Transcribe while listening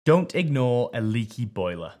Don't ignore a leaky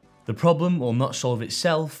boiler. The problem will not solve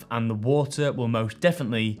itself and the water will most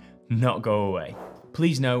definitely not go away.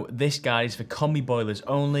 Please note, this guide is for combi boilers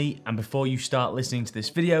only, and before you start listening to this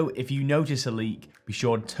video, if you notice a leak, be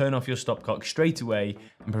sure to turn off your stopcock straight away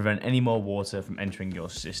and prevent any more water from entering your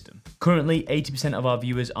system. Currently, 80% of our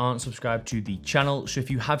viewers aren't subscribed to the channel, so if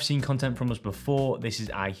you have seen content from us before, this is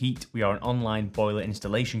iHeat. We are an online boiler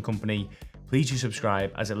installation company. Please do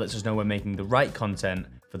subscribe, as it lets us know we're making the right content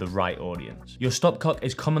for the right audience. Your stopcock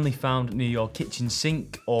is commonly found near your kitchen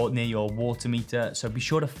sink or near your water meter, so be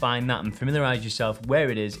sure to find that and familiarize yourself where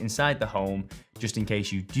it is inside the home, just in case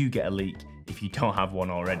you do get a leak if you don't have one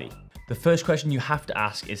already. The first question you have to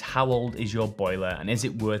ask is, how old is your boiler and is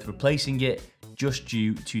it worth replacing it just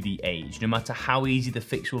due to the age? No matter how easy the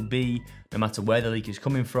fix will be, no matter where the leak is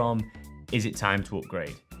coming from, is it time to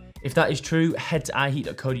upgrade? If that is true, head to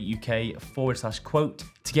iheat.co.uk/quote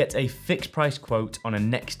to get a fixed price quote on a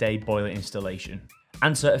next day boiler installation.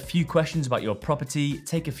 Answer a few questions about your property,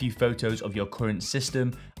 take a few photos of your current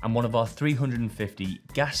system, and one of our 350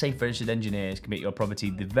 gas safe registered engineers can be at your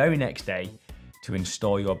property the very next day to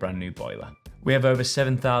install your brand new boiler. We have over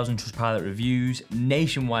 7,000 Trustpilot reviews,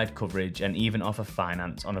 nationwide coverage, and even offer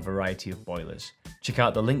finance on a variety of boilers. Check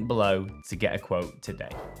out the link below to get a quote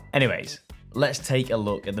today. Anyways, let's take a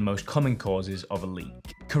look at the most common causes of a leak.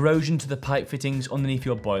 Corrosion to the pipe fittings underneath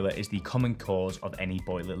your boiler is the common cause of any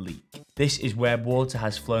boiler leak. This is where water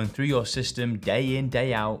has flown through your system day in,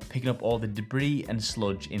 day out, picking up all the debris and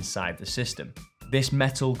sludge inside the system. This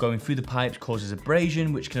metal going through the pipes causes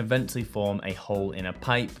abrasion, which can eventually form a hole in a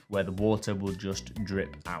pipe where the water will just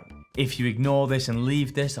drip out. If you ignore this and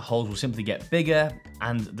leave this, the holes will simply get bigger,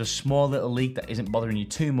 and the small little leak that isn't bothering you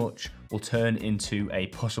too much will turn into a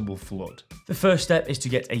possible flood. The first step is to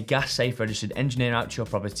get a gas safe registered engineer out to your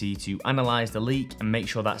property to analyze the leak and make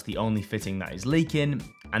sure that's the only fitting that is leaking.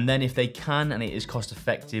 And then if they can and it is cost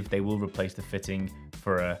effective, they will replace the fitting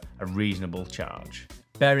for a reasonable charge.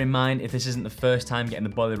 Bear in mind, if this isn't the first time getting the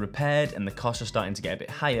boiler repaired and the costs are starting to get a bit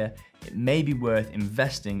higher, it may be worth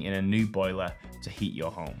investing in a new boiler to heat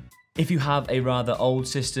your home. If you have a rather old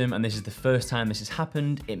system and this is the first time this has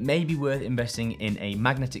happened, it may be worth investing in a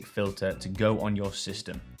magnetic filter to go on your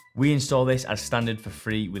system. We install this as standard for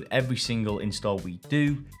free with every single install we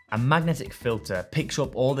do. A magnetic filter picks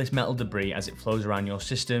up all this metal debris as it flows around your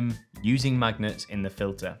system using magnets in the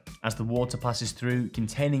filter. As the water passes through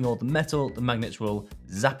containing all the metal, the magnets will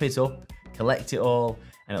zap it up, collect it all,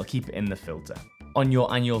 and it'll keep it in the filter. On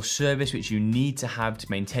your annual service, which you need to have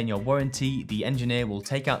to maintain your warranty, the engineer will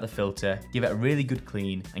take out the filter, give it a really good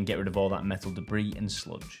clean, and get rid of all that metal debris and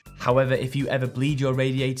sludge. However, if you ever bleed your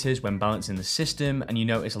radiators when balancing the system and you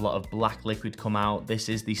notice a lot of black liquid come out, this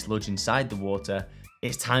is the sludge inside the water,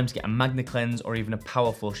 it's time to get a Magna Cleanse or even a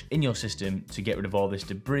power flush in your system to get rid of all this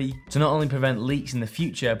debris, to not only prevent leaks in the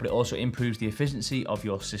future, but it also improves the efficiency of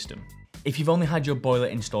your system. If you've only had your boiler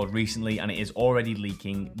installed recently and it is already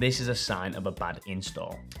leaking, this is a sign of a bad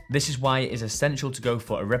install. This is why it is essential to go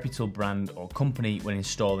for a reputable brand or company when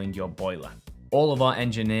installing your boiler. All of our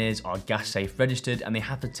engineers are gas safe registered and they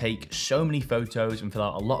have to take so many photos and fill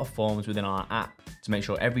out a lot of forms within our app to make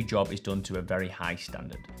sure every job is done to a very high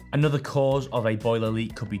standard. Another cause of a boiler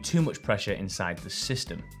leak could be too much pressure inside the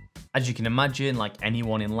system. As you can imagine, like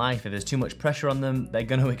anyone in life, if there's too much pressure on them, they're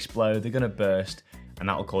going to explode, they're going to burst, and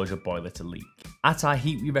that will cause your boiler to leak. At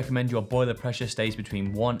iHeat, we recommend your boiler pressure stays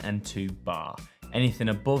between 1 and 2 bar. Anything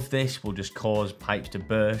above this will just cause pipes to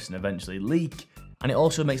burst and eventually leak, and it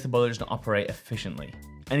also makes the boiler just not operate efficiently.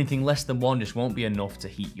 Anything less than 1 just won't be enough to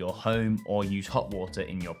heat your home or use hot water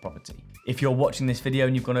in your property. If you're watching this video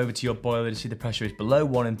and you've gone over to your boiler to see the pressure is below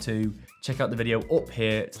 1 and 2, check out the video up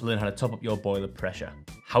here to learn how to top up your boiler pressure.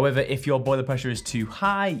 However, if your boiler pressure is too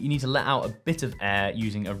high, you need to let out a bit of air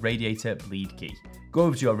using a radiator bleed key. Go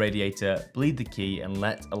over to your radiator, bleed the key, and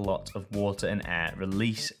let a lot of water and air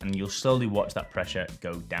release, and you'll slowly watch that pressure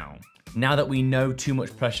go down. Now that we know too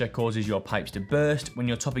much pressure causes your pipes to burst, when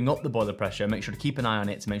you're topping up the boiler pressure, make sure to keep an eye on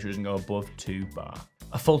it to make sure it doesn't go above 2 bar.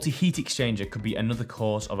 A faulty heat exchanger could be another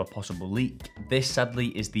cause of a possible leak. This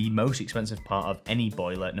sadly is the most expensive part of any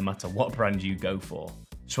boiler, no matter what brand you go for.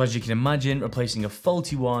 So as you can imagine, replacing a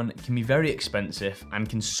faulty one can be very expensive and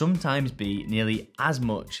can sometimes be nearly as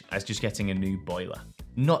much as just getting a new boiler.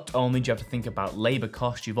 Not only do you have to think about labour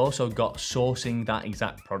costs, you've also got sourcing that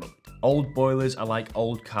exact product. Old boilers are like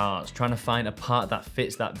old cars. Trying to find a part that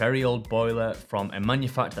fits that very old boiler from a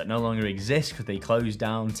manufacturer that no longer exists because they closed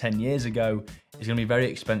down 10 years ago is going to be very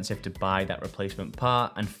expensive to buy that replacement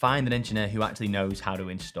part and find an engineer who actually knows how to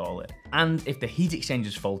install it. And if the heat exchanger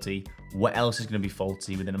is faulty, what else is going to be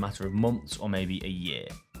faulty within a matter of months or maybe a year?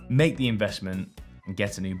 Make the investment and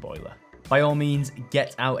get a new boiler. By all means,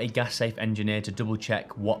 get out a gas safe engineer to double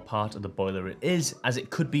check what part of the boiler it is, as it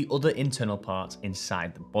could be other internal parts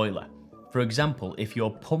inside the boiler. For example, if your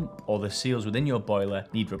pump or the seals within your boiler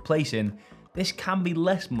need replacing, this can be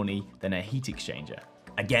less money than a heat exchanger.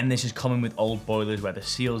 Again, this is common with old boilers where the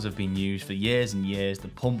seals have been used for years and years, the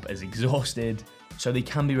pump is exhausted, so they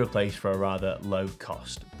can be replaced for a rather low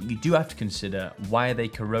cost. But you do have to consider, why are they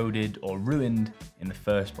corroded or ruined in the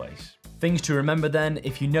first place? Things to remember then: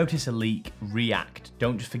 if you notice a leak, react.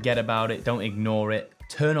 Don't just forget about it, don't ignore it.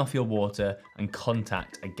 Turn off your water and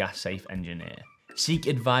contact a gas safe engineer. Seek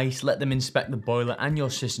advice, let them inspect the boiler and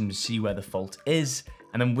your system to see where the fault is,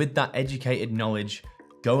 and then with that educated knowledge,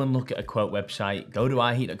 go and look at a quote website, go to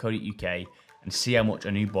iheat.co.uk and see how much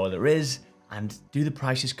a new boiler is, and do the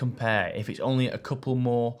prices compare. If it's only a couple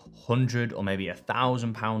more, 100 or maybe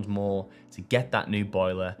 £1,000 more to get that new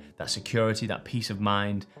boiler, that security, that peace of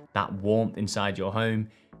mind, that warmth inside your home,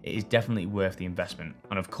 it is definitely worth the investment.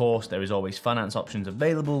 And of course, there is always finance options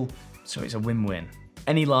available, so it's a win-win.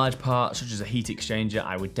 Any large parts, such as a heat exchanger,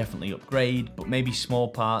 I would definitely upgrade, but maybe small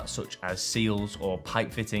parts, such as seals or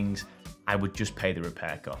pipe fittings, I would just pay the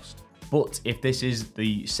repair cost. But if this is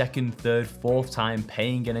the second, third, fourth time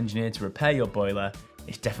paying an engineer to repair your boiler,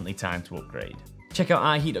 it's definitely time to upgrade. Check out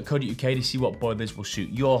iheat.co.uk to see what boilers will suit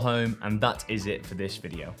your home, and that is it for this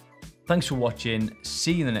video. Thanks for watching,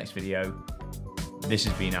 see you in the next video. This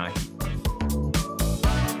has been iHeat.